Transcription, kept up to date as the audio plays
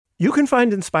You can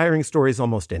find inspiring stories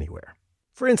almost anywhere.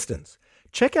 For instance,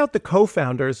 check out the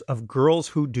co-founders of Girls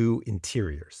Who Do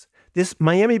Interiors. This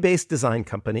Miami-based design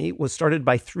company was started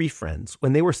by three friends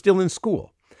when they were still in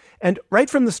school. And right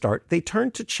from the start, they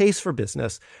turned to Chase for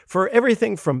Business for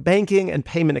everything from banking and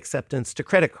payment acceptance to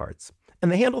credit cards.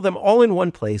 And they handle them all in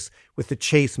one place with the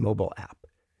Chase mobile app.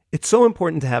 It's so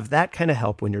important to have that kind of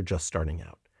help when you're just starting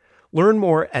out. Learn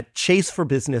more at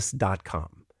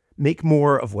chaseforbusiness.com. Make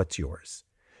more of what's yours.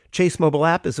 Chase mobile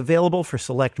app is available for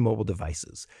select mobile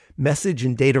devices. Message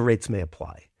and data rates may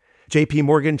apply. JP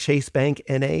Morgan Chase Bank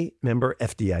N.A., member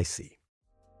FDIC.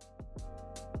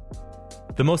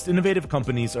 The most innovative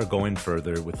companies are going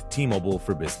further with T-Mobile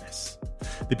for Business.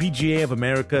 The PGA of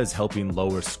America is helping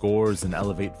lower scores and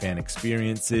elevate fan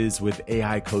experiences with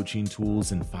AI coaching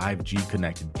tools and 5G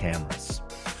connected cameras.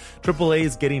 AAA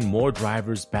is getting more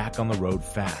drivers back on the road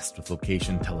fast with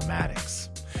location telematics.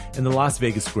 And the Las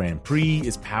Vegas Grand Prix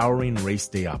is powering race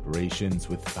day operations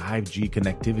with 5G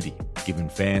connectivity, giving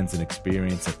fans an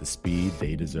experience at the speed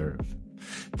they deserve.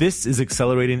 This is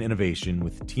accelerating innovation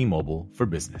with T-Mobile for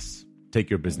Business. Take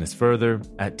your business further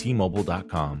at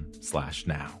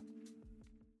T-Mobile.com/now.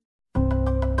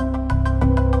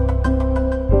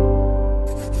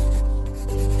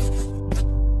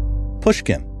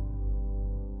 Pushkin.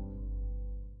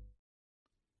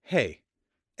 Hey,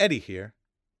 Eddie here.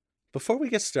 Before we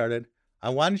get started,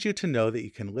 I wanted you to know that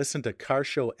you can listen to Car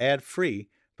Show ad-free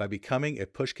by becoming a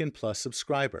Pushkin Plus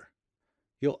subscriber.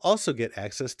 You'll also get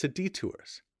access to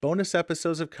Detours, bonus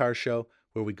episodes of Car Show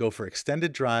where we go for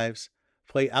extended drives,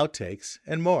 play outtakes,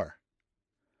 and more.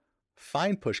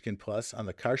 Find Pushkin Plus on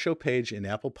the Car Show page in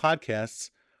Apple Podcasts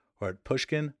or at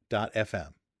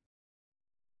pushkin.fm.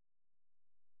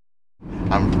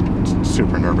 I'm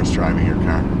super nervous driving your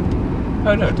car.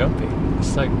 Oh, no, don't be.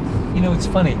 It's like, it's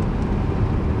funny.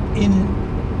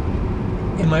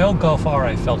 In my old Golf R,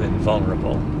 I felt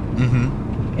invulnerable.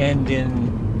 Mm-hmm.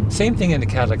 And same thing in the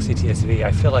Cadillac CTS-V,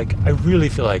 I really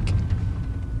feel like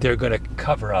they're going to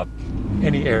cover up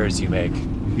any errors you make.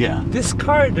 Yeah. This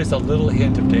car, there's a little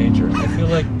hint of danger. I feel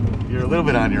like You're a little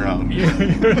bit on your own.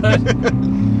 you're not,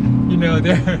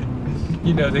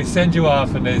 they send you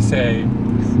off and they say,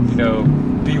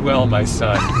 be well, my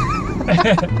son.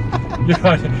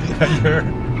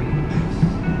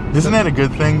 Isn't that a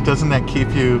good thing? Doesn't that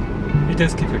keep you... It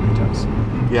does keep you on your toes.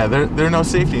 Yeah, there are no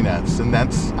safety nets, and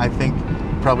that's, I think,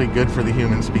 probably good for the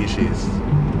human species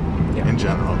in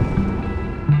general.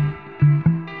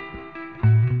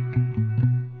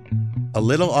 A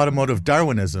little automotive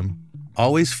Darwinism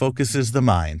always focuses the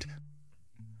mind.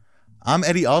 I'm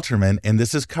Eddie Alterman, and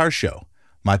this is Car Show,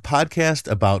 my podcast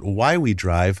about why we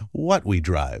drive what we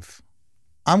drive.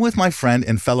 I'm with my friend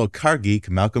and fellow car geek,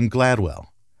 Malcolm Gladwell.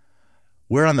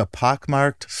 We're on the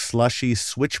pockmarked, slushy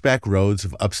switchback roads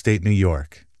of upstate New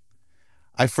York.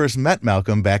 I first met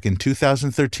Malcolm back in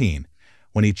 2013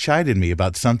 when he chided me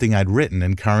about something I'd written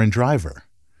in Car and Driver.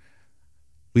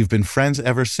 We've been friends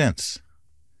ever since.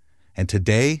 And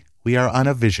today, we are on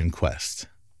a vision quest.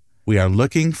 We are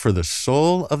looking for the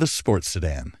soul of the sports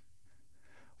sedan.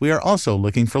 We are also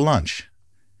looking for lunch.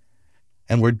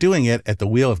 And we're doing it at the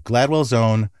wheel of Gladwell's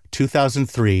own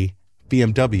 2003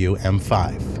 BMW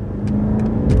M5.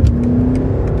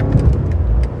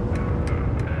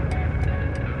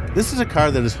 This is a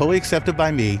car that is wholly accepted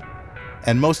by me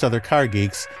and most other car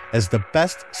geeks as the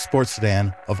best sports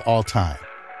sedan of all time.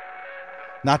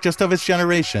 Not just of its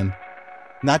generation,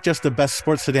 not just the best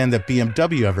sports sedan that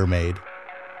BMW ever made.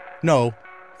 No,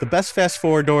 the best fast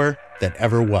four-door that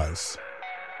ever was.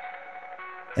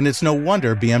 And it's no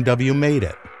wonder BMW made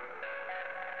it.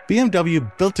 BMW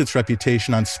built its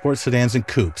reputation on sports sedans and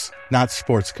coupes, not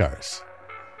sports cars.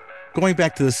 Going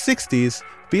back to the 60s,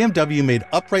 BMW made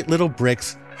upright little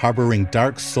bricks harboring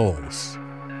dark souls.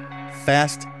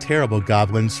 Fast, terrible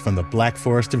goblins from the Black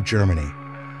Forest of Germany,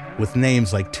 with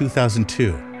names like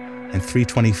 2002 and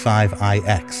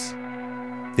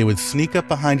 325iX. They would sneak up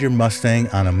behind your Mustang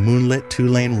on a moonlit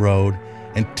two-lane road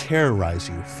and terrorize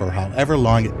you for however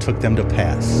long it took them to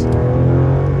pass.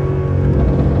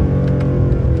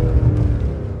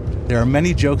 There are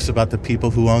many jokes about the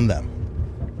people who own them.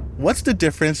 What's the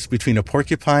difference between a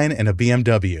porcupine and a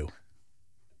BMW?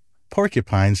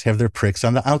 Porcupines have their pricks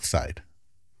on the outside.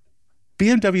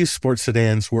 BMW sports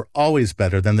sedans were always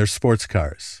better than their sports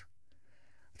cars.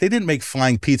 They didn't make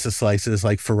flying pizza slices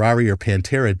like Ferrari or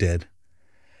Pantera did.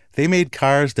 They made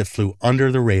cars that flew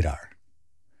under the radar,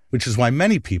 which is why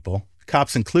many people,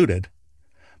 cops included,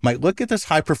 might look at this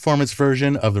high-performance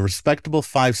version of the respectable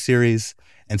 5 Series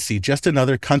and see just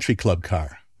another country club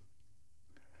car.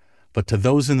 But to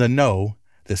those in the know,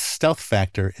 this stealth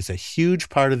factor is a huge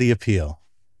part of the appeal.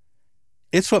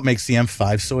 It's what makes the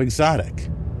M5 so exotic.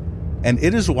 And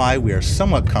it is why we are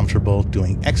somewhat comfortable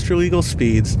doing extra-legal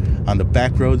speeds on the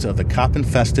back roads of the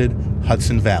cop-infested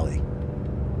Hudson Valley.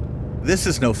 This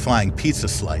is no flying pizza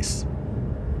slice.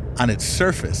 On its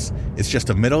surface, it's just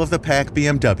a middle-of-the-pack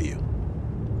BMW.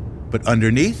 But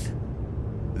underneath,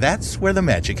 that's where the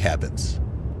magic happens.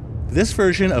 This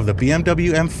version of the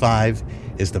BMW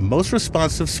M5 is the most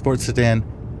responsive sports sedan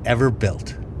ever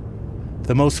built.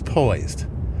 The most poised,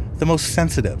 the most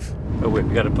sensitive. Oh wait,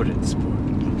 we got to put it in sport.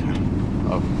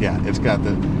 Oh, yeah, it's got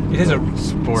the It has a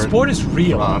sport is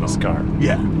real throttle. on this car.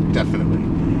 Yeah, definitely.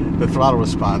 The throttle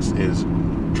response is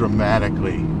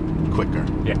dramatically quicker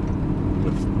Yeah.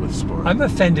 with sport. I'm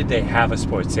offended they have a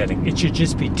sport setting. It should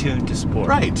just be tuned to sport.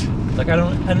 Right. Like I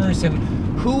don't understand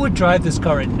who would drive this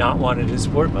car and not want it in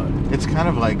sport mode. It's kind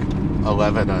of like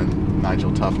 11 on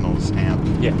Nigel Tufnell's amp.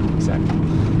 Yeah, exactly.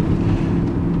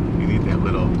 You need that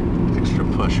little extra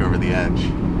push over the edge.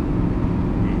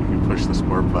 You push the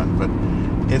sport button, but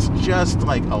it's just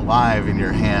like alive in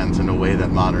your hands in a way that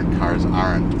modern cars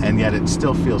aren't, and yet it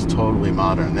still feels totally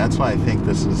modern. That's why I think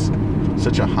this is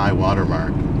such a high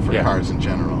watermark for cars in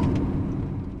general.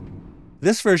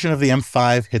 This version of the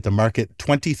M5 hit the market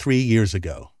 23 years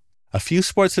ago. A few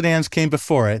sports sedans came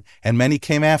before it, and many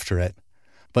came after it,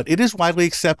 but it is widely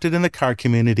accepted in the car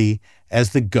community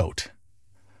as the GOAT,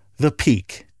 the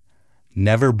peak,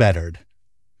 never bettered.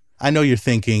 I know you're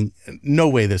thinking, no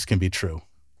way this can be true.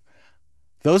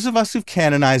 Those of us who've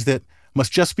canonized it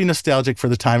must just be nostalgic for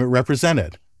the time it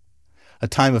represented. A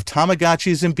time of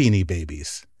Tamagotchis and Beanie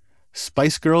Babies,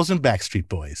 Spice Girls and Backstreet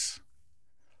Boys.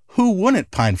 Who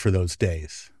wouldn't pine for those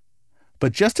days?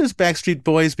 But just as Backstreet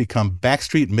Boys become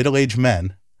backstreet middle-aged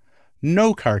men,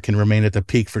 no car can remain at the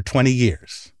peak for 20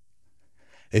 years.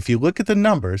 If you look at the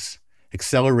numbers,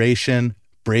 acceleration,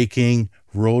 braking,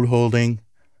 road holding,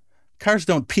 cars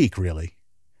don't peak really.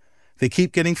 They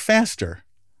keep getting faster,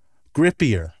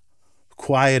 grippier,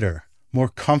 quieter, more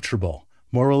comfortable,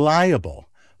 more reliable,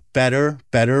 better,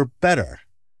 better, better.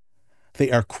 They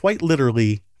are quite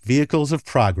literally vehicles of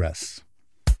progress.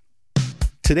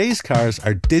 Today's cars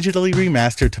are digitally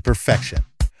remastered to perfection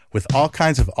with all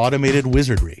kinds of automated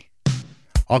wizardry,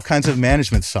 all kinds of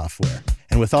management software,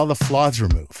 and with all the flaws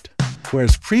removed.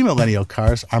 Whereas premillennial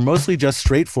cars are mostly just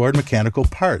straightforward mechanical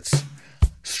parts,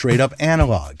 straight up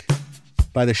analog.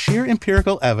 By the sheer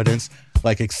empirical evidence,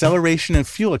 like acceleration and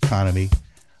fuel economy,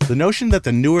 the notion that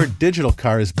the newer digital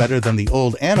car is better than the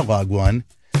old analog one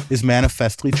is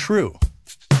manifestly true.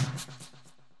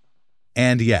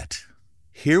 And yet,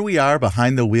 here we are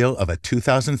behind the wheel of a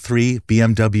 2003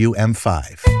 BMW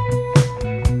M5.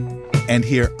 And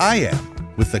here I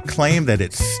am with the claim that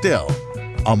it's still,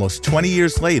 almost 20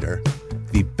 years later,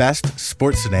 the best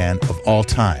sports sedan of all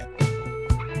time.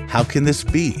 How can this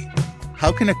be?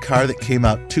 How can a car that came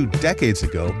out 2 decades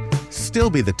ago still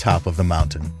be the top of the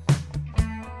mountain?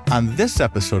 On this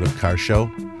episode of Car Show,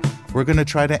 we're going to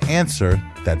try to answer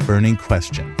that burning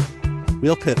question.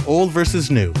 We'll pit old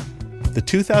versus new, the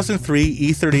 2003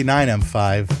 E39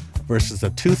 M5 versus the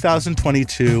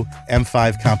 2022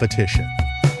 M5 competition.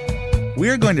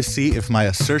 We're going to see if my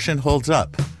assertion holds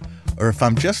up, or if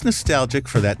I'm just nostalgic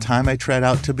for that time I tried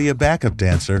out to be a backup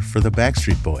dancer for the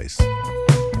Backstreet Boys.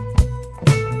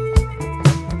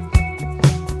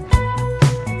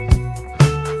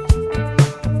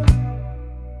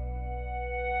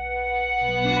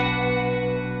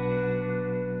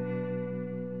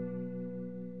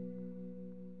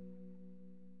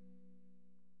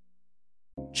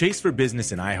 Chase for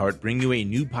Business and iHeart bring you a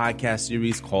new podcast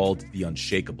series called The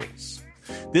Unshakables.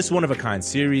 This one-of-a-kind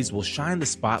series will shine the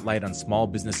spotlight on small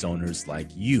business owners like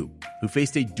you, who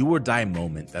faced a do-or-die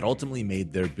moment that ultimately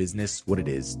made their business what it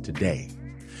is today.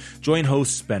 Join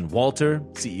hosts Ben Walter,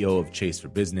 CEO of Chase for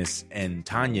Business, and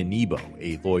Tanya Nebo,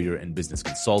 a lawyer and business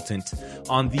consultant,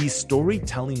 on these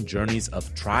storytelling journeys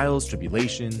of trials,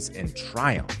 tribulations, and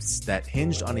triumphs that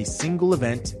hinged on a single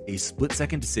event, a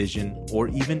split-second decision, or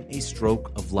even a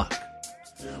stroke of luck.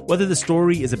 Whether the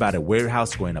story is about a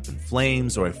warehouse going up in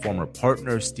flames or a former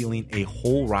partner stealing a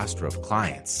whole roster of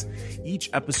clients, each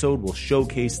episode will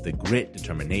showcase the grit,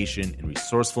 determination, and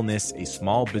resourcefulness a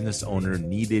small business owner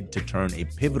needed to turn a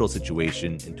pivotal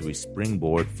situation into a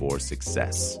springboard for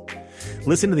success.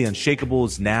 Listen to The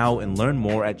Unshakables now and learn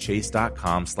more at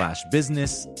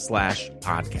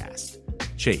chase.com/business/podcast.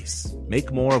 Chase,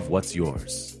 make more of what's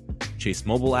yours. Chase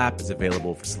mobile app is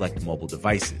available for select mobile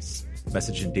devices.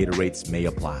 Message and data rates may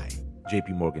apply.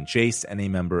 JP Morgan Chase, NA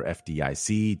member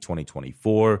FDIC,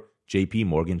 2024, JP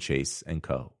Morgan Chase &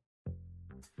 Co.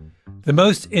 The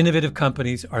most innovative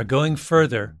companies are going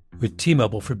further with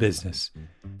T-Mobile for Business.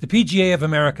 The PGA of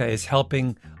America is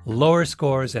helping lower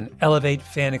scores, and elevate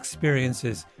fan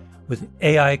experiences with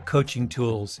AI coaching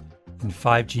tools and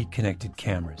 5G connected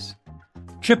cameras.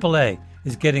 AAA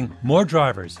is getting more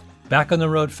drivers back on the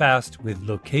road fast with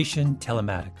location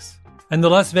telematics. And the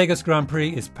Las Vegas Grand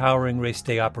Prix is powering race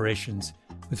day operations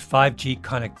with 5G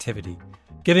connectivity,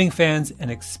 giving fans an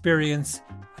experience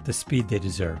at the speed they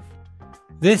deserve.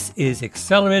 This is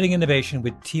accelerating innovation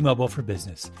with T-Mobile for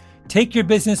Business. Take your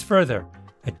business further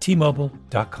at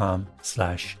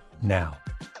T-Mobile.com/now.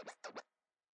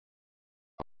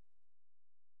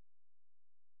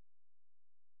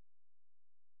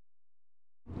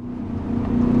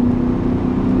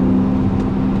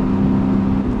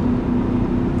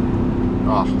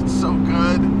 Oh, it's so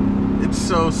good. It's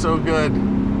so good.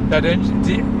 That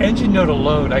the engine note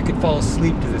alone, I could fall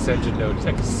asleep to this engine note.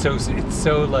 It's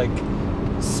so like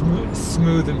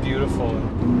smooth and beautiful.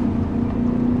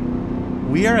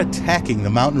 We are attacking the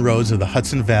mountain roads of the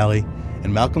Hudson Valley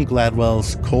in Malcolm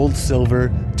Gladwell's cold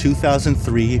silver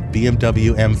 2003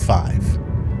 BMW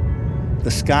M5.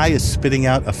 The sky is spitting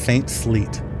out a faint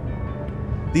sleet.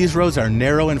 These roads are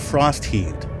narrow and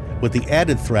frost-heaved, with the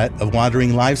added threat of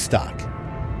wandering livestock.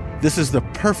 This is the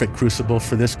perfect crucible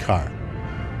for this car,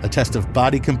 a test of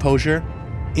body composure,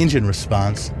 engine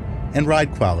response, and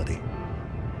ride quality.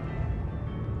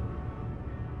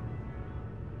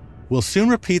 We'll soon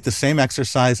repeat the same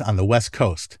exercise on the West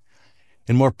Coast,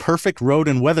 in more perfect road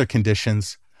and weather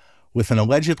conditions, with an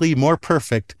allegedly more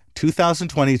perfect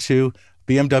 2022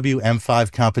 BMW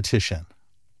M5 competition.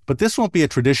 But this won't be a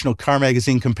traditional car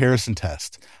magazine comparison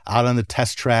test, out on the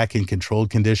test track in controlled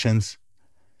conditions.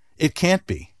 It can't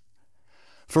be.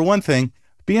 For one thing,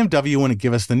 BMW wouldn't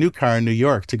give us the new car in New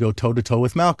York to go toe-to-toe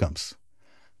with Malcolm's.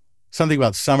 Something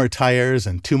about summer tires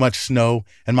and too much snow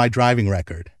and my driving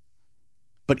record.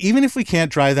 But even if we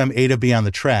can't drive them A to B on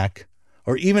the track,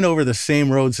 or even over the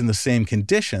same roads in the same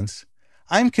conditions,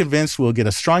 I'm convinced we'll get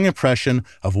a strong impression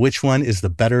of which one is the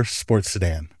better sports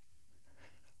sedan.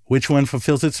 Which one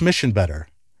fulfills its mission better?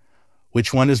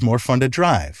 Which one is more fun to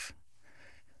drive?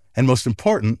 And most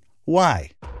important,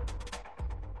 why?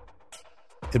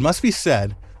 It must be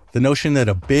said, the notion that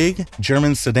a big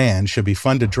German sedan should be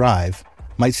fun to drive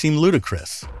might seem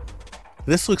ludicrous.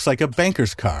 This looks like a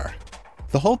banker's car.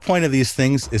 The whole point of these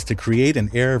things is to create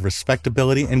an air of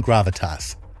respectability and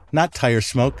gravitas, not tire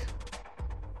smoke.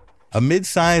 A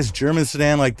mid-sized German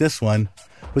sedan like this one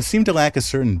would seem to lack a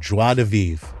certain joie de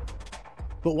vivre.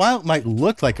 But while it might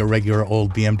look like a regular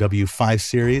old BMW 5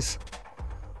 Series,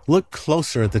 look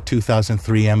closer at the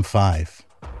 2003 M5.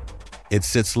 It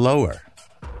sits lower.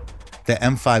 The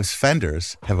M5's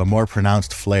fenders have a more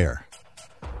pronounced flare.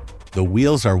 The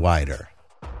wheels are wider.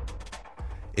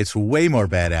 It's way more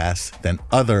badass than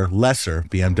other lesser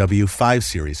BMW 5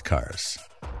 Series cars.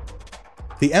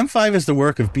 The M5 is the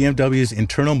work of BMW's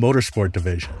internal motorsport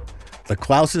division, the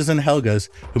Klauses and Helgas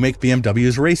who make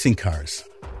BMW's racing cars.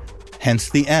 Hence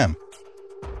the M.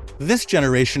 This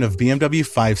generation of BMW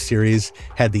 5 Series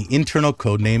had the internal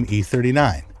codename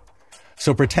E39.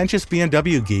 So pretentious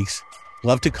BMW geeks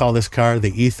love to call this car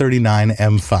the E39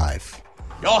 M5.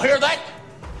 Y'all hear that?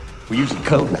 We're using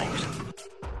code names.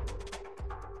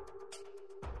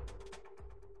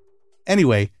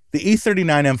 Anyway, the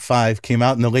E39 M5 came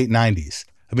out in the late 90s,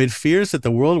 amid fears that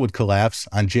the world would collapse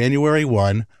on January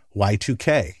 1,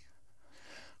 Y2K.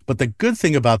 But the good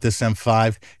thing about this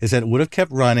M5 is that it would have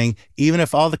kept running even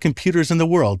if all the computers in the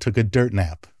world took a dirt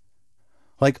nap.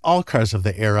 Like all cars of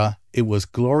the era, it was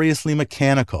gloriously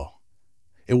mechanical.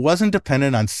 It wasn't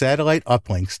dependent on satellite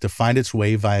uplinks to find its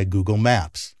way via Google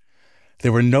Maps.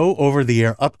 There were no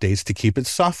over-the-air updates to keep its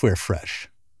software fresh.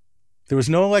 There was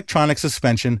no electronic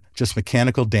suspension, just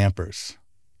mechanical dampers.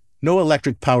 No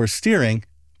electric power steering,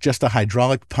 just a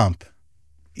hydraulic pump.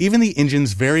 Even the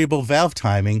engine's variable valve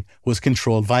timing was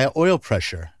controlled via oil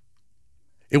pressure.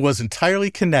 It was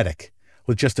entirely kinetic,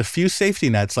 with just a few safety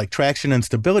nets like traction and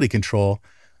stability control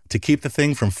to keep the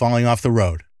thing from falling off the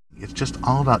road. It's just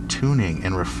all about tuning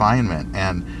and refinement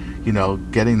and,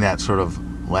 getting that sort of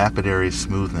lapidary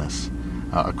smoothness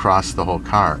across the whole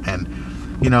car. And,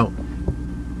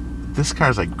 this car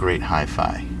is like great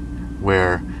hi-fi,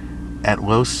 where at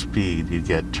low speed you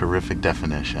get terrific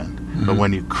definition, but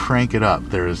when you crank it up,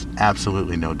 there is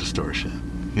absolutely no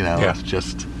distortion. It's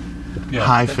just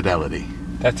high fidelity.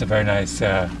 That's a very nice.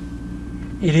 It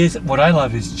is. What I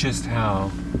love is just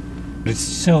how it's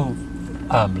so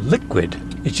liquid.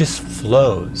 It just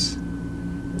flows.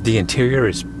 The interior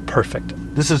is perfect.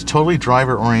 This is totally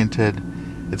driver-oriented.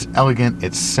 It's elegant.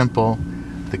 It's simple.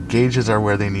 The gauges are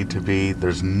where they need to be.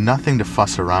 There's nothing to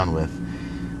fuss around with.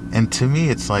 And to me,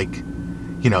 it's like,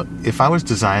 if I was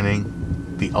designing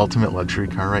the ultimate luxury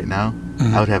car right now,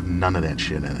 I would have none of that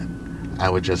shit in it. I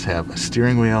would just have a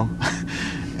steering wheel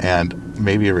and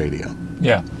maybe a radio.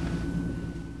 Yeah.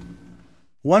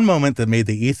 One moment that made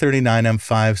the E39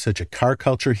 M5 such a car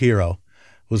culture hero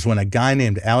was when a guy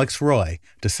named Alex Roy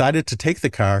decided to take the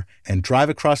car and drive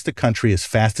across the country as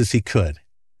fast as he could.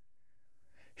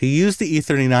 He used the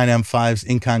E39 M5's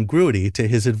incongruity to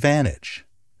his advantage.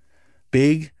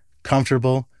 Big,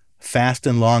 comfortable, fast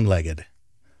and long-legged.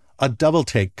 A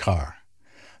double-take car.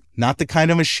 Not the kind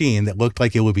of machine that looked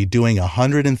like it would be doing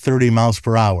 130 miles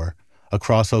per hour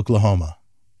across Oklahoma.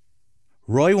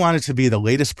 Roy wanted to be the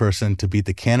latest person to beat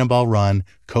the Cannonball Run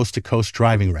coast-to-coast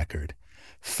driving record,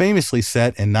 famously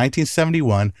set in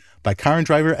 1971 by Car and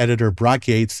Driver editor Brock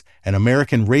Yates and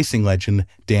American racing legend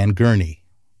Dan Gurney.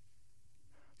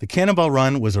 The Cannonball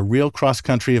Run was a real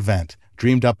cross-country event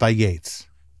dreamed up by Yates.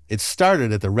 It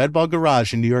started at the Red Ball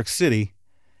Garage in New York City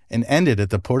and ended at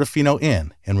the Portofino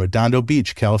Inn in Redondo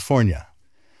Beach, California.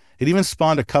 It even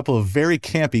spawned a couple of very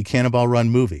campy Cannonball Run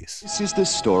movies. This is the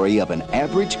story of an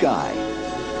average guy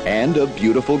and a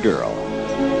beautiful girl.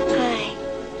 Hi.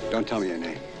 Don't tell me your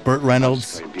name. Burt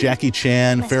Reynolds, Jackie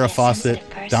Chan, Farrah Fawcett,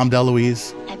 Dom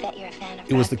DeLuise. I bet you're a fan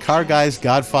of It was the car guys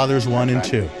Godfathers 1 and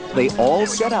 2. They all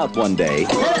set out one day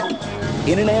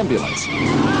in an ambulance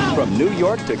from New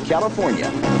York to California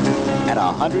at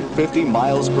 150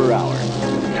 miles per hour.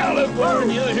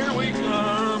 California, here we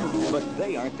come. But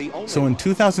they aren't the only So in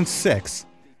 2006,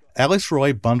 Alex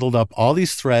Roy bundled up all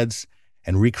these threads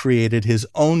and recreated his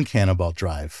own Cannonball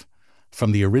drive,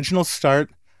 from the original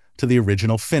start to the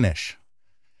original finish.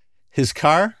 His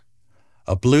car?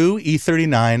 A blue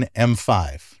E39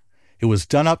 M5. It was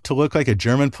done up to look like a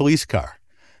German police car,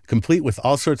 complete with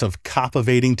all sorts of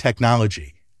cop-evading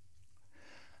technology.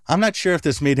 I'm not sure if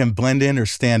this made him blend in or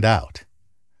stand out.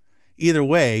 Either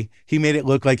way, he made it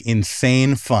look like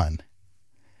insane fun.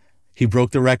 He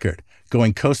broke the record,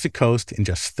 going coast to coast in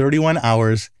just 31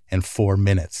 hours and 4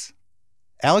 minutes.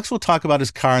 Alex will talk about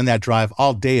his car in that drive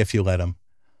all day if you let him,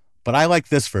 but I like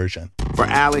this version. For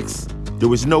Alex, there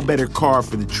was no better car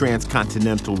for the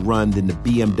transcontinental run than the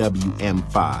BMW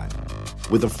M5.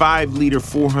 With a 5-liter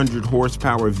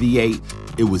 400-horsepower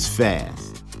V8, it was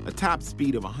fast. A top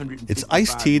speed of 100. It's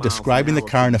Ice-T describing the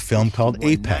car in a film called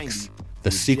Apex,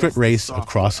 the secret race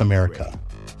across America.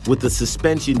 With the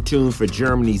suspension tuned for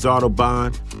Germany's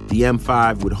Autobahn, the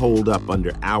M5 would hold up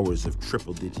under hours of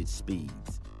triple-digit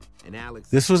speeds. And Alex,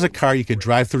 this was a car you could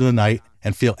drive through the night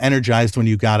and feel energized when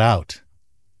you got out.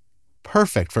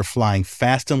 Perfect for flying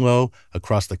fast and low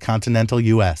across the continental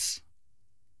U.S.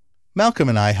 Malcolm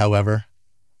and I, however,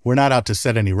 were not out to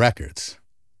set any records.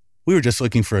 We were just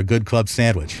looking for a good club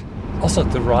sandwich. Also,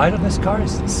 the ride on this car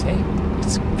is insane.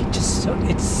 It's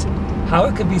how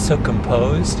it could be so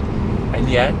composed and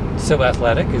yet so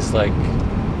athletic is like...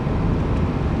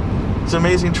 It's an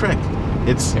amazing trick.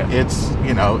 It's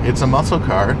a muscle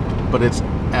car, but it's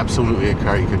absolutely a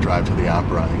car you could drive to the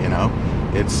opera, you know?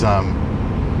 It's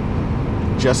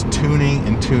just tuning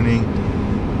and tuning.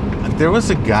 There was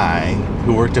a guy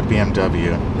who worked at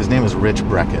BMW. His name was Rich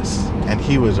Breckus, and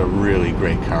he was a really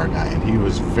great car guy, and he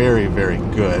was very, very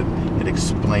good at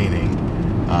explaining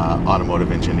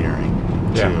automotive engineering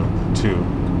to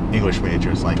English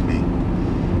majors like me.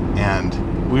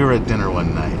 And we were at dinner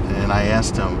one night, and I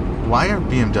asked him, why are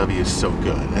BMWs so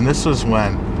good? And this was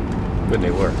when they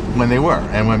were.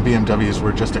 And when BMWs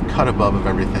were just a cut above of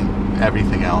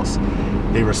everything else.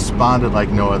 They responded like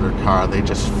no other car. They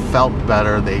just felt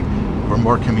better. They were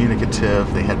more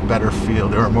communicative. They had better feel.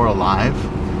 They were more alive.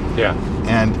 Yeah.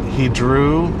 And he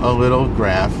drew a little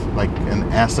graph, like an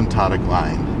asymptotic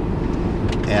line.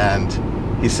 And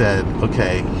he said,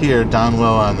 okay, here, down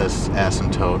low on this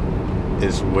asymptote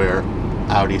is where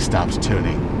Audi stops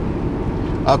tuning.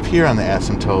 Up here on the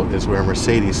asymptote is where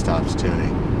Mercedes stops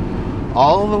tuning.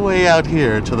 All the way out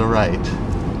here to the right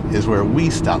is where we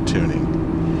stop tuning.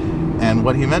 And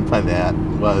what he meant by that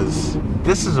was,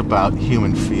 this is about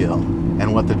human feel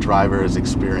and what the driver is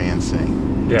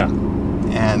experiencing. Yeah.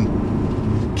 And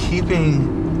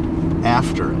keeping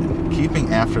after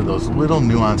those little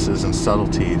nuances and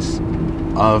subtleties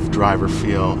of driver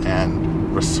feel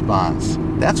and response.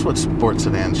 That's what sports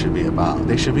sedans should be about.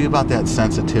 They should be about that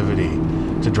sensitivity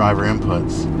to driver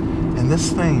inputs. And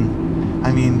this thing,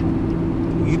 I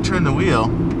mean, you turn the wheel,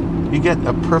 you get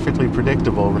a perfectly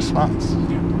predictable response.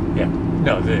 Yeah.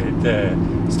 No, the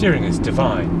steering is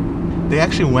divine. They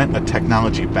actually went a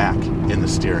technology back in the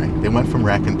steering. They went from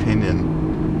rack and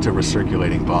pinion to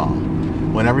recirculating ball.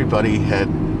 When everybody had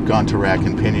gone to rack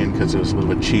and pinion because it was a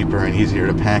little bit cheaper and easier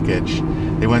to package,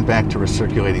 they went back to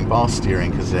recirculating ball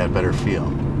steering because it had better feel.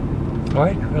 Oh,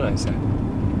 I didn't realize that.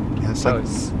 And It's So like,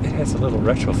 it has a little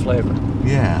retro flavor.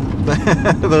 yeah,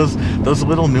 those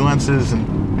little nuances,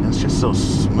 and it's just so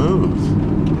smooth.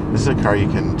 This is a car you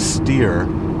can steer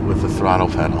with the throttle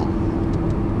pedal.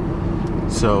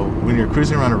 So when you're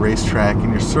cruising around a racetrack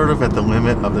and you're sort of at the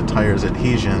limit of the tire's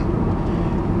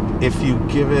adhesion, if you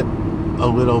give it a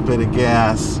little bit of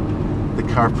gas, the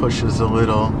car pushes a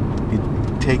little.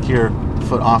 You take your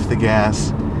foot off the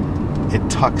gas, it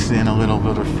tucks in a little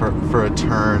bit for a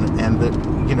turn, and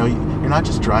you're not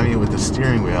just driving it with the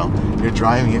steering wheel, you're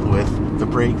driving it with the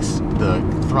brakes, the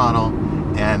throttle,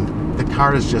 and the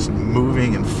car is just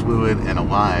moving and fluid and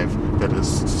alive. That is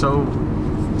so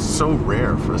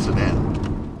rare for a sedan.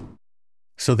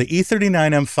 So the E39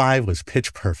 M5 was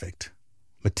pitch perfect.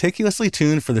 Meticulously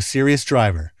tuned for the serious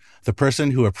driver, the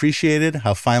person who appreciated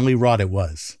how finely wrought it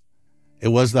was. It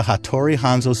was the Hattori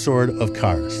Hanzo sword of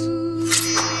cars.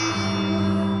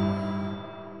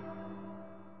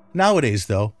 Nowadays,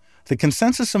 though, the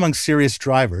consensus among serious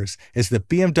drivers is that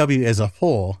BMW as a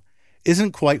whole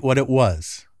isn't quite what it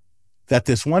was. That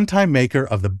this one-time maker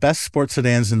of the best sports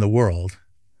sedans in the world,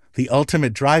 the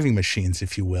ultimate driving machines,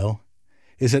 if you will,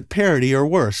 is at parity or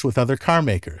worse with other car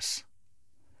makers.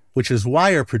 Which is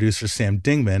why our producer Sam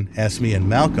Dingman asked me and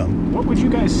Malcolm, what would you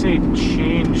guys say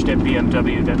changed at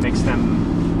BMW that makes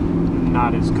them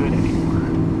not as good anymore?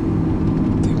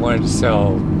 They wanted to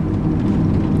sell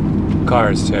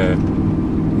cars to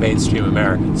mainstream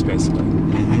Americans, basically.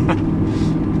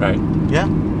 Right? Yeah,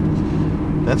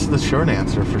 that's the short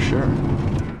answer for sure.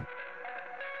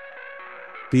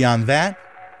 Beyond that,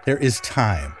 there is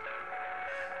time.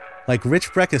 Like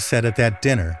Rich Brecka said at that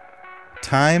dinner,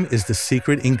 time is the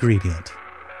secret ingredient.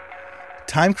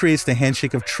 Time creates the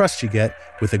handshake of trust you get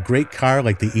with a great car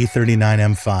like the E39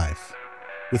 M5.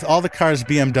 With all the cars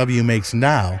BMW makes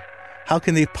now, how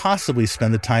can they possibly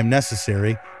spend the time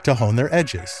necessary to hone their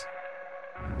edges?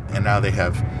 And now they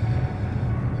have,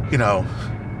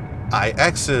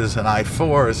 iXs and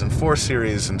i4s and 4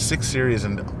 Series and 6 Series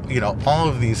and, all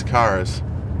of these cars.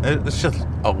 It's just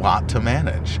a lot to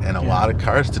manage and a lot of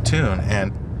cars to tune.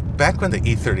 And back when the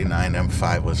E39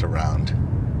 M5 was around,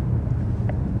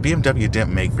 BMW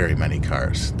didn't make very many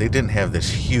cars. They didn't have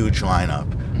this huge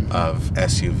lineup of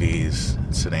SUVs,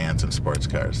 sedans, and sports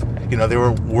cars. They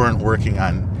weren't working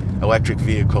on electric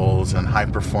vehicles and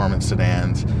high-performance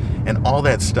sedans and all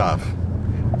that stuff.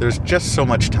 There's just so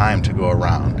much time to go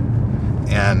around.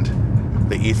 And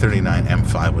the E39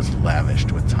 M5 was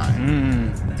lavished with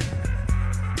time.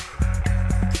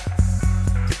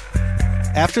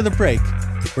 After the break,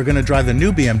 we're going to drive the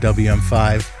new BMW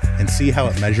M5 and see how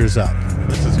it measures up.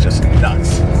 This is just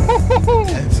nuts.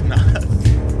 It's nuts.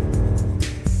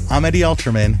 I'm Eddie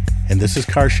Alterman, and this is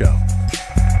Car Show.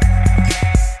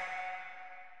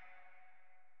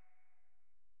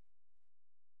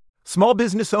 Small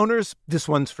business owners, this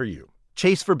one's for you.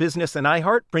 Chase for Business and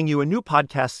iHeart bring you a new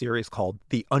podcast series called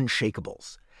The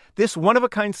Unshakables. This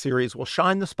one-of-a-kind series will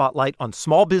shine the spotlight on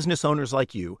small business owners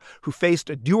like you who faced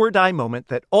a do-or-die moment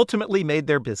that ultimately made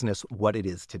their business what it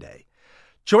is today.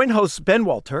 Join hosts Ben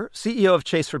Walter, CEO of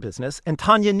Chase for Business, and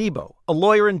Tanya Nebo, a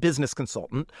lawyer and business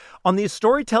consultant, on these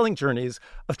storytelling journeys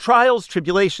of trials,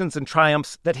 tribulations, and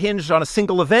triumphs that hinged on a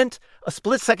single event, a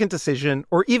split-second decision,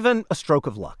 or even a stroke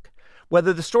of luck.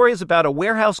 Whether the story is about a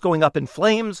warehouse going up in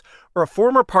flames or a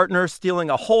former partner stealing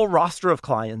a whole roster of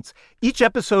clients, each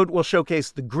episode will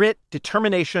showcase the grit,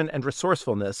 determination, and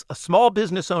resourcefulness a small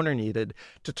business owner needed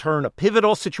to turn a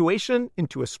pivotal situation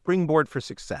into a springboard for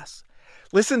success.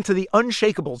 Listen to The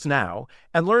Unshakables now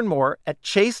and learn more at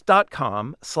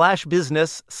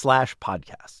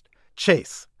chase.com/business/podcast.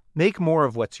 Chase. Make more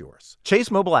of what's yours. Chase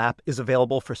mobile app is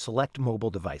available for select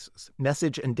mobile devices.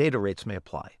 Message and data rates may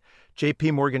apply.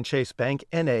 J.P. Morgan Chase Bank,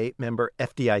 N.A., member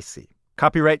FDIC.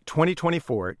 Copyright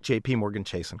 2024, J.P. Morgan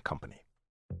Chase & Company.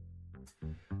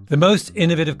 The most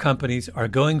innovative companies are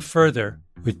going further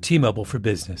with T-Mobile for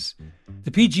Business.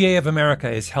 The PGA of America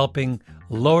is helping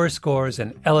lower scores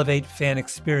and elevate fan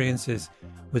experiences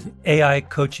with AI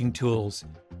coaching tools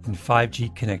and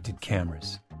 5G connected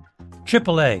cameras.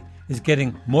 AAA is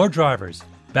getting more drivers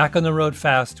back on the road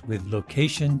fast with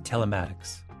location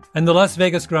telematics. And the Las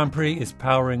Vegas Grand Prix is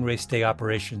powering race day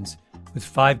operations with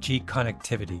 5G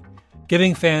connectivity,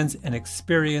 giving fans an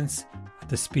experience at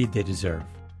the speed they deserve.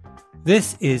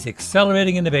 This is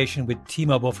accelerating innovation with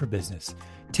T-Mobile for Business.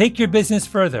 Take your business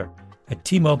further at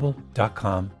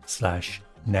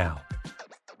T-Mobile.com/now.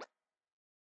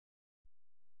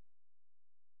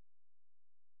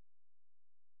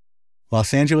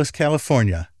 Los Angeles,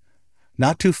 California,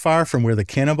 not too far from where the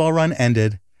Cannonball Run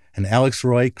ended and Alex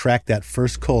Roy cracked that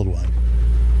first cold one.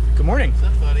 Good morning. What's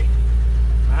up, buddy?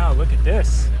 Wow, look at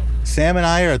this. Sam and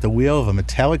I are at the wheel of a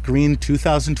metallic green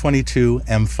 2022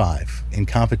 M5 in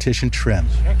competition trim.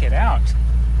 Check it out.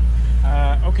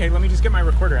 Okay, let me just get my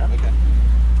recorder out. Okay.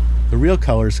 The real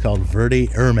color is called Verde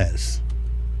Hermes.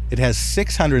 It has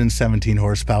 617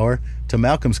 horsepower to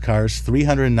Malcolm's car's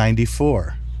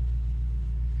 394.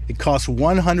 It costs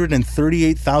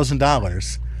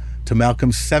 $138,000 to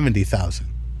Malcolm's $70,000.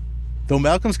 Though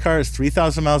Malcolm's car is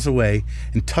 3,000 miles away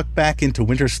and tucked back into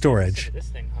winter storage,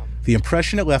 the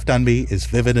impression it left on me is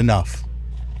vivid enough.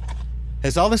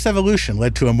 Has all this evolution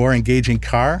led to a more engaging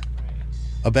car,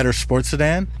 a better sports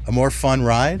sedan, a more fun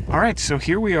ride? All right, so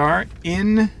here we are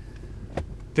in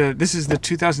this is the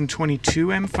 2022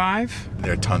 M5.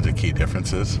 There are tons of key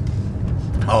differences,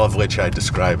 all of which I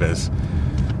describe as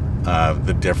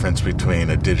the difference between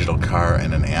a digital car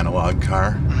and an analog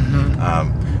car.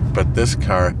 Mm-hmm. But this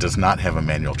car does not have a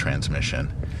manual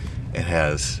transmission. It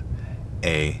has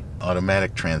a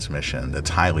automatic transmission that's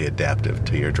highly adaptive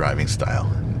to your driving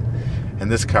style. And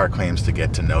this car claims to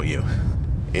get to know you.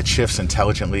 It shifts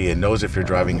intelligently. It knows if you're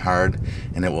driving hard,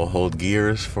 and it will hold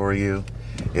gears for you.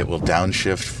 It will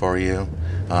downshift for you.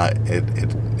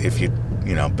 If you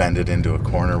bend it into a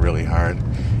corner really hard,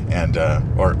 and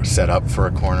or set up for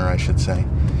a corner, I should say.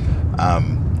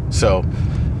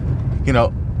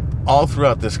 All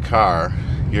throughout this car,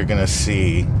 you're going to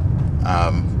see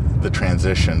the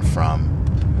transition from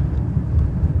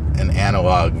an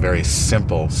analog, very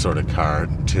simple sort of car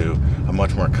to a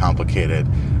much more complicated,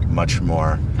 much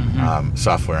more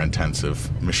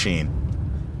software-intensive machine.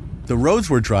 The roads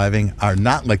we're driving are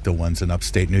not like the ones in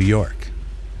upstate New York.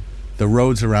 The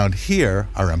roads around here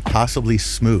are impossibly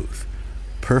smooth,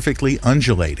 perfectly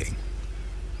undulating.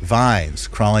 Vines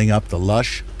crawling up the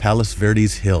lush Palos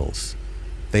Verdes hills.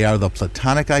 They are the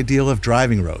platonic ideal of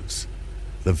driving roads,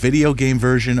 the video game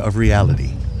version of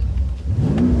reality.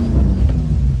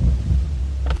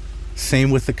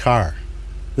 Same with the car.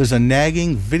 There's a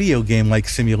nagging video game-like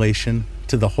simulation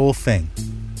to the whole thing.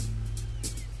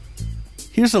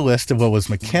 Here's a list of what was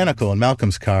mechanical in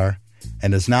Malcolm's car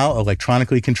and is now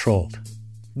electronically controlled.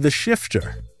 The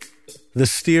shifter, the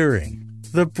steering,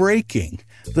 the braking,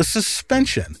 the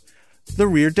suspension, the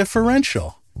rear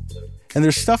differential. And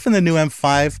there's stuff in the new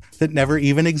M5 that never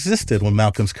even existed when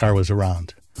Malcolm's car was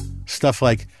around. Stuff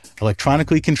like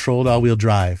electronically controlled all-wheel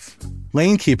drive,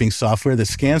 lane keeping software that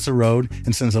scans the road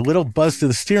and sends a little buzz to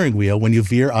the steering wheel when you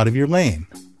veer out of your lane,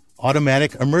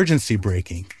 automatic emergency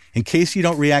braking in case you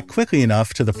don't react quickly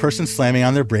enough to the person slamming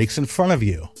on their brakes in front of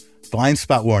you, blind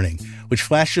spot warning, which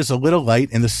flashes a little light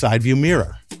in the side view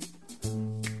mirror,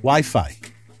 Wi-Fi,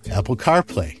 Apple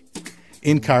CarPlay,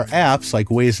 in-car apps like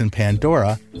Waze and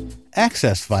Pandora,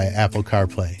 accessed via Apple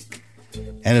CarPlay,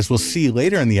 and as we'll see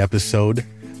later in the episode,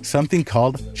 something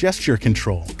called gesture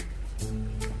control.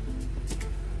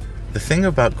 The thing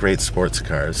about great sports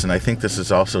cars, and I think this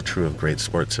is also true of great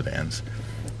sports sedans,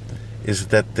 is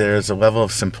that there's a level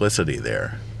of simplicity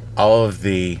there. All of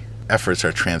the efforts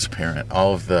are transparent.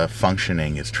 All of the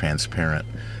functioning is transparent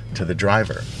to the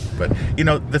driver. But,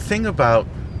 the thing about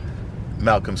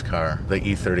Malcolm's car, the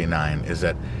E39, is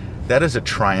that is a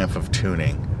triumph of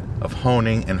tuning, of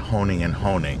honing and honing and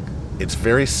honing. It's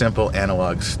very simple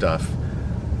analog stuff.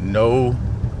 No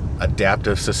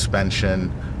adaptive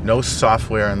suspension, no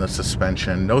software in the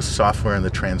suspension, no software in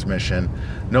the transmission,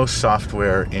 no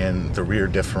software in the rear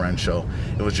differential.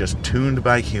 It was just tuned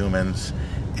by humans,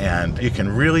 and you can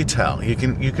really tell. You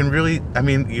can really,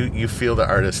 you feel the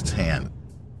artist's hand.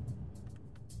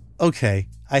 Okay,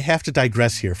 I have to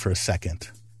digress here for a second.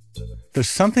 There's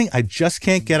something I just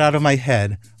can't get out of my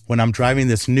head when I'm driving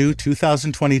this new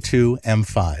 2022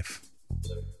 M5.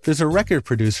 There's a record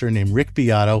producer named Rick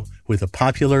Beato with a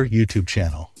popular YouTube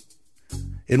channel.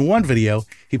 In one video,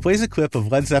 he plays a clip of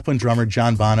Led Zeppelin drummer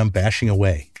John Bonham bashing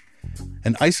away.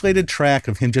 An isolated track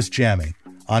of him just jamming,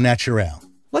 au naturel.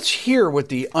 Let's hear what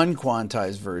the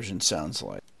unquantized version sounds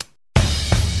like.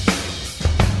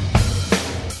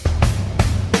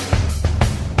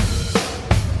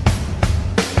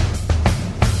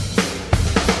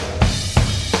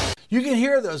 You can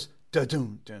hear those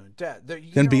da-doom, da-da.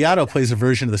 Then Beato plays a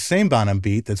version of the same Bonham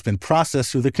beat that's been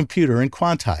processed through the computer and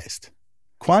quantized.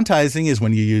 Quantizing is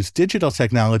when you use digital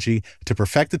technology to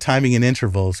perfect the timing and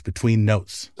intervals between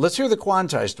notes. Let's hear the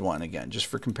quantized one again, just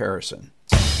for comparison.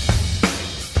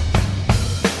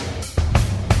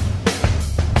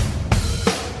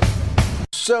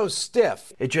 So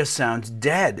stiff. It just sounds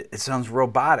dead. It sounds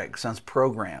robotic. It sounds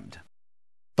programmed.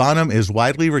 Bonham is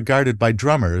widely regarded by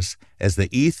drummers as the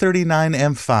E39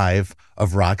 M5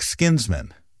 of rock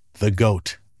skinsmen, the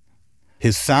GOAT.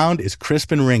 His sound is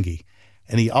crisp and ringy,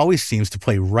 and he always seems to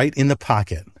play right in the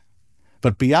pocket.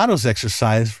 But Beato's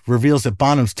exercise reveals that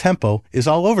Bonham's tempo is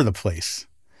all over the place.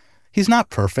 He's not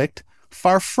perfect,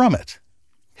 far from it.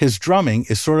 His drumming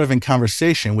is sort of in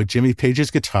conversation with Jimmy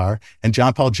Page's guitar and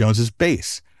John Paul Jones's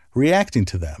bass, reacting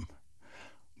to them,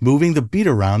 moving the beat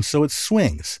around so it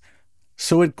swings,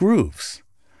 so it grooves,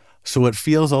 so it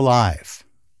feels alive.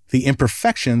 The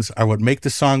imperfections are what make the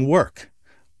song work,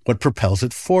 what propels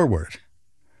it forward.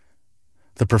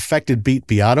 The perfected beat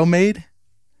Beato made,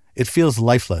 it feels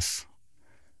lifeless.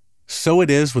 So it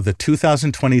is with the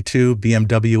 2022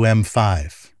 BMW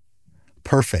M5.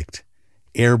 Perfect,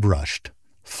 airbrushed,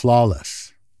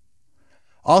 flawless.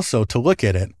 Also, to look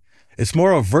at it, it's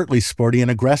more overtly sporty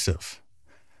and aggressive.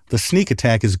 The sneak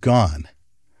attack is gone.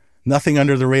 Nothing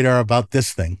under the radar about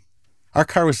this thing. Our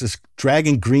car was this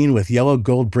dragon green with yellow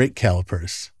gold brake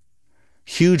calipers.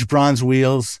 Huge bronze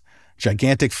wheels,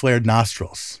 gigantic flared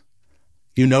nostrils.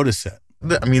 You notice it.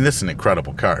 I mean, this is an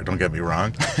incredible car, don't get me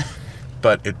wrong.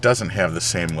 But it doesn't have the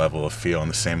same level of feel and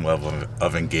the same level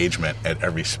of engagement at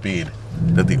every speed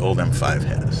that the old M5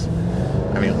 has.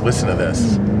 I mean, listen to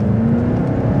this.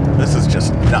 This is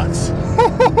just nuts.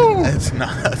 It's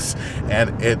nuts.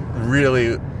 And it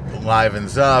really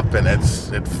livens up, and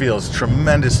it feels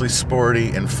tremendously sporty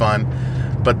and fun.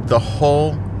 But the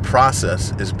whole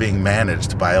process is being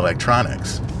managed by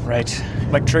electronics. Right.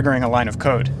 Like triggering a line of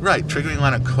code. Right. Triggering a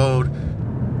line of code.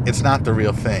 It's not the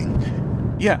real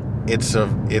thing. Yeah. It's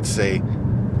a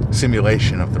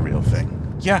simulation of the real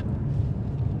thing. Yeah.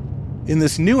 In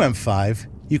this new M5,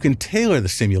 you can tailor the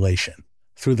simulation.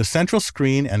 Through the central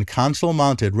screen and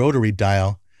console-mounted rotary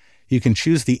dial, you can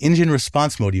choose the engine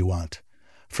response mode you want,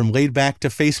 from laid back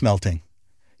to face melting.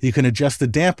 You can adjust the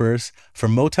dampers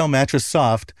from Motel Mattress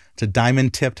Soft to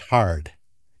Diamond-tipped hard.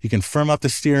 You can firm up the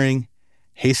steering,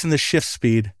 hasten the shift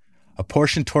speed,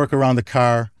 apportion torque around the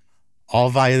car, all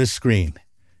via the screen.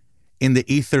 In the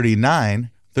E39,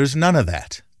 there's none of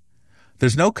that.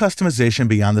 There's no customization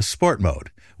beyond the sport mode,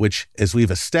 which, as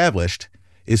we've established,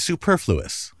 is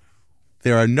superfluous.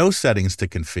 There are no settings to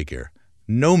configure,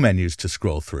 no menus to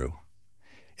scroll through.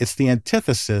 It's the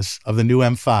antithesis of the new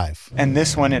M5. And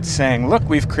this one, it's saying, look,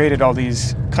 we've created all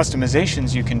these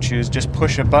customizations you can choose. Just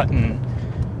push a button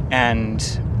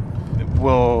and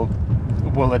we'll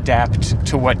adapt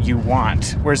to what you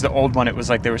want. Whereas the old one, it was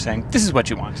like they were saying, this is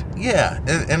what you want. Yeah,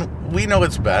 and we know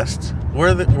it's best.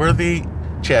 We're the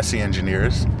chassis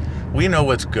engineers. We know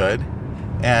what's good.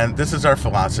 And this is our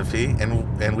philosophy,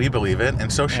 and we believe it,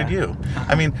 and so should you.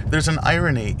 I mean, there's an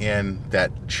irony in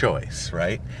that choice,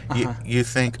 right? You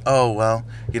think, oh, well,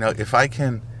 if I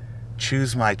can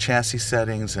choose my chassis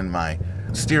settings and my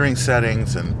steering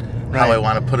settings and how I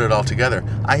want to put it all together,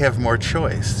 I have more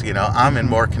choice. I'm in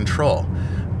more control.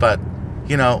 But,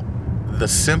 the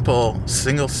simple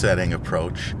single setting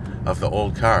approach of the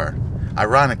old car,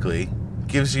 ironically,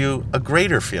 gives you a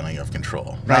greater feeling of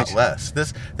control, not less.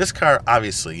 This car,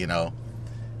 obviously, the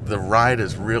ride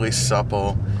is really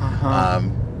supple.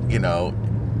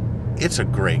 It's a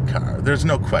great car. There's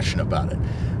no question about it.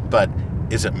 But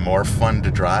is it more fun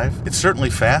to drive? It's certainly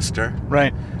faster.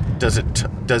 Right. Does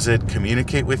it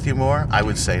communicate with you more? I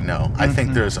would say no. I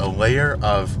think there's a layer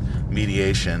of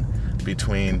mediation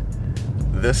between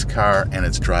this car and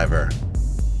its driver.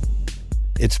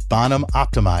 It's Bonham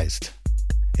optimized.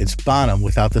 It's Bonham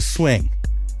without the swing,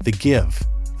 the give,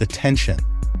 the tension.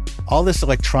 All this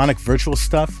electronic virtual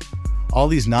stuff, all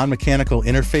these non-mechanical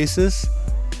interfaces,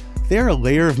 they're a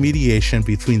layer of mediation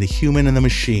between the human and the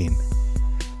machine,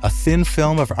 a thin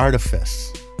film of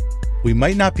artifice. We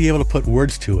might not be able to put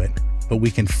words to it, but we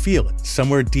can feel it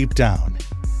somewhere deep down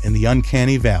in the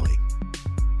uncanny valley.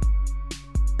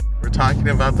 We're talking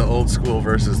about the old school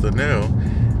versus the new,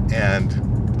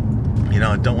 and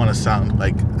I don't want to sound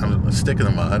like I'm a stick in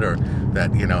the mud or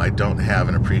that, I don't have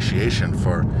an appreciation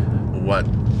for what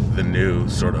the new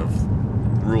sort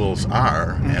of rules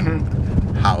are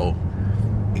and how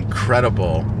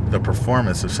incredible the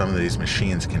performance of some of these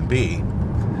machines can be.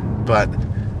 But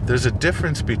there's a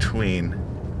difference between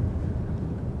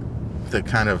the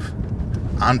kind of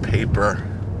on paper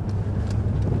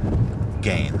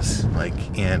gains, like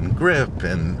in grip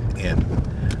and in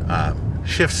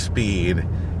shift speed,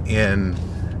 in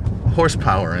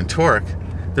horsepower and torque.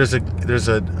 There's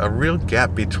a real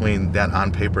gap between that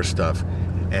on paper stuff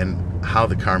and how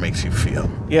the car makes you feel.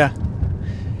 Yeah,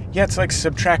 it's like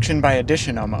subtraction by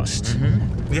addition almost.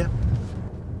 Yeah.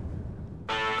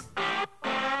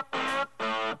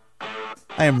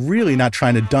 I am really not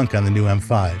trying to dunk on the new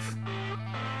M5.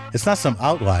 It's not some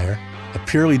outlier, a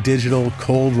purely digital,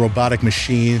 cold, robotic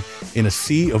machine in a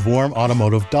sea of warm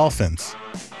automotive dolphins.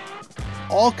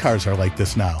 All cars are like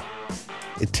this now.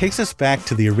 It takes us back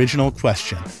to the original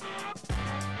question.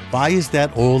 Why is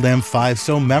that old M5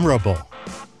 so memorable?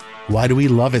 Why do we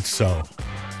love it so?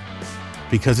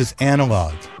 Because it's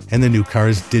analog and the new car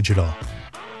is digital.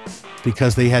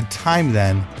 Because they had time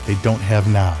then they don't have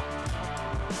now.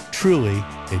 Truly,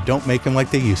 they don't make them like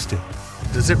they used to.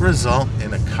 Does it result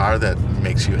in a car that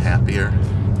makes you happier?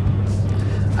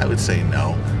 I would say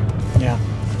no. Yeah.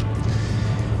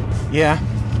 Yeah.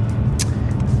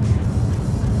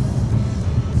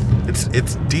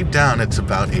 It's deep down, it's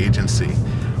about agency.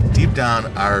 Deep down,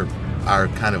 our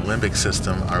kind of limbic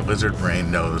system, our lizard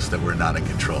brain knows that we're not in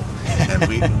control. And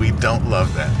we don't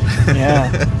love that.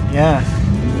 Yeah.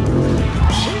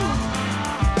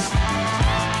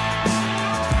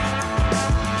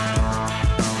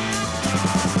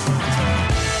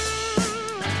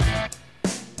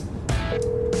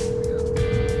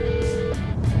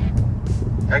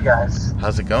 Hey guys.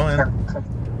 How's it going?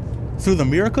 Through the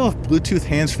miracle of Bluetooth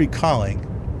hands-free calling,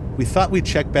 we thought we'd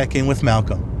check back in with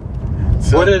Malcolm.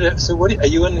 Are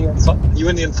you in the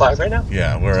M5 right now?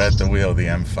 Yeah, we're at the wheel of the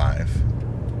M5.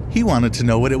 He wanted to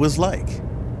know what it was like.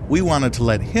 We wanted to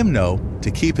let him know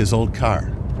to keep his old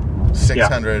car.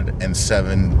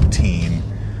 617,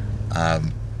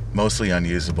 mostly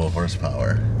unusable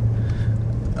horsepower.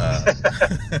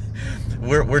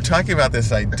 We're talking about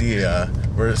this idea.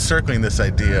 We're circling this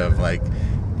idea of like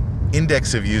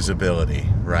index of usability,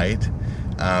 right?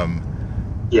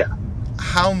 Yeah.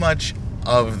 How much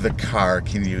of the car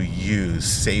can you use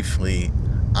safely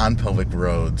on public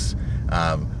roads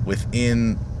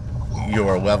within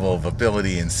your level of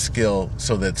ability and skill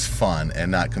so that it's fun and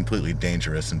not completely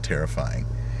dangerous and terrifying?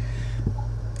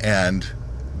 And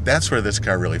that's where this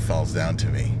car really falls down to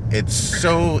me. It's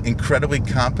so incredibly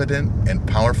competent and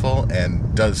powerful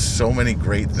and does so many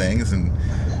great things,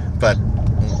 but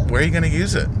where are you going to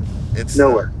use it? It's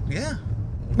nowhere. Yeah.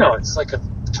 No, it's like a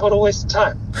total waste of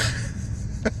time.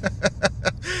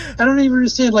 I don't even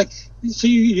understand. Like, so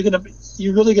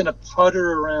you're really gonna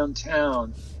putter around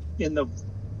town in the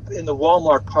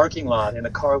Walmart parking lot in a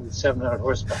car with 700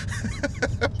 horsepower?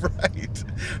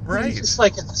 Right. It's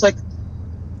like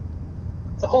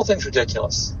the whole thing's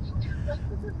ridiculous.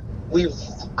 We've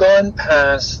gone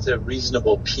past the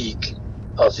reasonable peak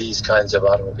of these kinds of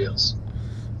automobiles.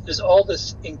 There's all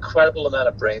this incredible amount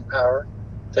of brain power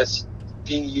that's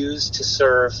being used to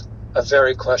serve a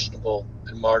very questionable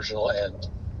and marginal end.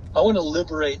 I want to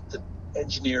liberate the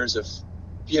engineers of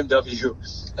BMW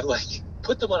and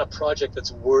put them on a project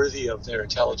that's worthy of their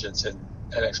intelligence and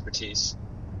expertise.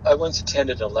 I once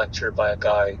attended a lecture by a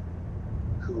guy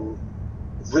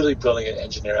really brilliant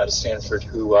engineer out of Stanford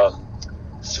who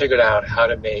figured out how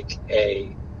to make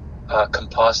a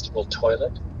compostable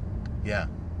toilet. Yeah.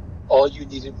 All you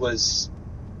needed was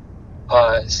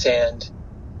sand,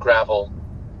 gravel,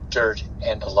 dirt,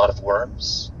 and a lot of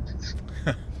worms.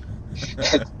 and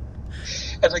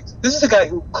this is a guy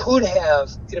who could have,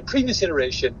 in a previous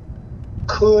iteration,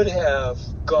 could have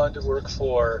gone to work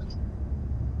for,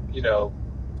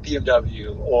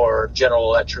 BMW or General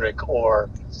Electric, or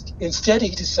instead he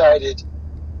decided,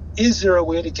 is there a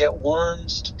way to get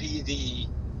worms to be the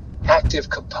active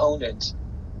component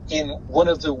in one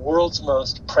of the world's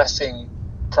most pressing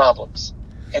problems?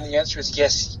 And the answer is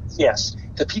yes.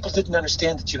 The people didn't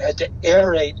understand that you had to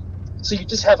aerate, so you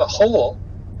just have a hole,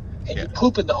 and you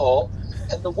poop in the hole,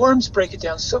 and the worms break it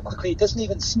down so quickly it doesn't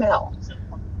even smell.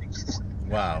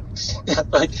 Wow.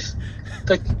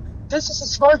 This is a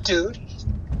smart dude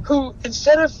who,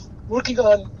 instead of working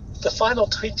on the final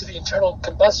tweak to the internal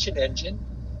combustion engine,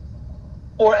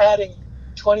 or adding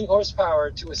 20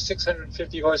 horsepower to a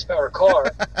 650 horsepower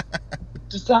car,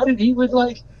 decided he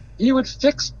would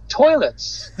fix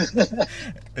toilets.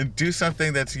 And do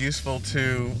something that's useful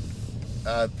to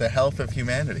the health of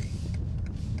humanity.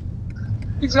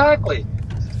 Exactly.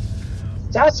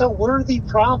 That's a worthy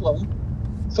problem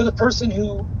for the person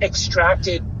who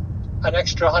extracted an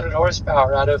extra 100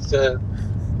 horsepower out of the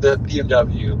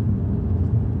BMW.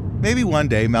 Maybe one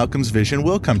day Malcolm's vision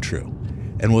will come true,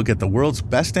 and we'll get the world's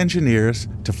best engineers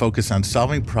to focus on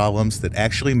solving problems that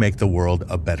actually make the world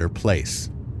a better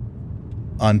place.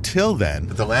 Until then...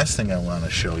 But the last thing I want to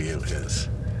show you is,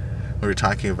 we were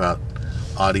talking about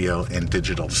audio and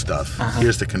digital stuff.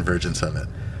 Here's the convergence of it.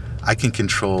 I can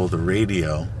control the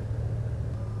radio.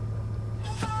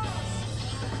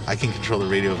 I can control the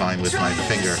radio volume with my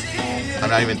finger.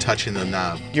 I'm not even touching the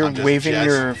knob. You're waving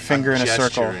your finger in a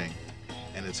circle.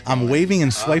 I'm waving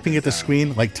and swiping at the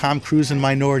screen like Tom Cruise in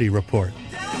Minority Report.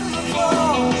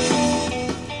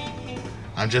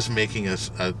 I'm just making a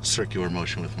circular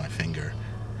motion with my finger.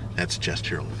 That's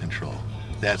gestural control.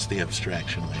 That's the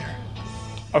abstraction layer.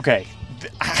 Okay.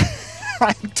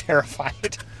 I'm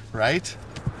terrified. Right?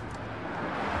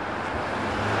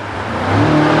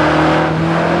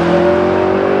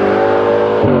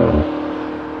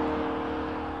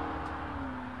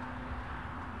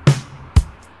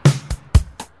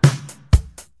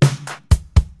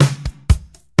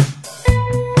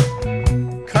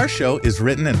 Show is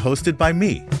written and hosted by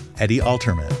me, Eddie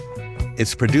Alterman.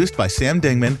 It's produced by Sam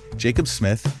Dingman, Jacob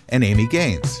Smith, and Amy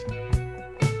Gaines.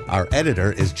 Our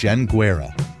editor is Jen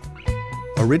Guerra.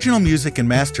 Original music and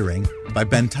mastering by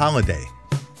Ben Tolliday.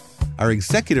 Our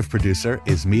executive producer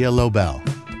is Mia Lobel.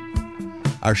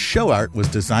 Our show art was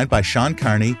designed by Sean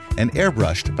Carney and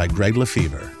airbrushed by Greg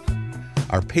Lefevre.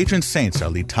 Our patron saints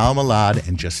are Lital Malad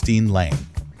and Justine Lang.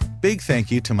 Big thank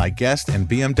you to my guest and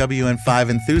BMW M5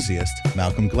 enthusiast,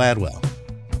 Malcolm Gladwell.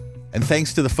 And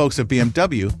thanks to the folks at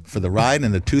BMW for the ride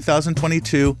in the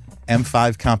 2022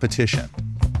 M5 competition.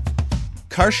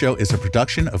 Car Show is a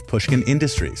production of Pushkin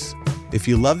Industries. If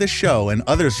you love this show and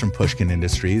others from Pushkin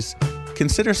Industries,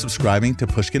 consider subscribing to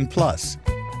Pushkin Plus.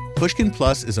 Pushkin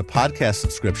Plus is a podcast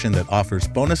subscription that offers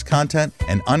bonus content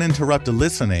and uninterrupted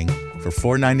listening for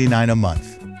 $4.99 a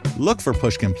month. Look for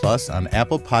Pushkin Plus on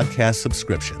Apple Podcast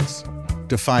subscriptions.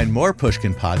 To find more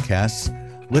Pushkin podcasts,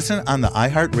 listen on the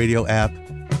iHeartRadio app,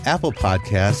 Apple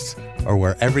Podcasts, or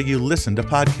wherever you listen to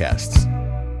podcasts.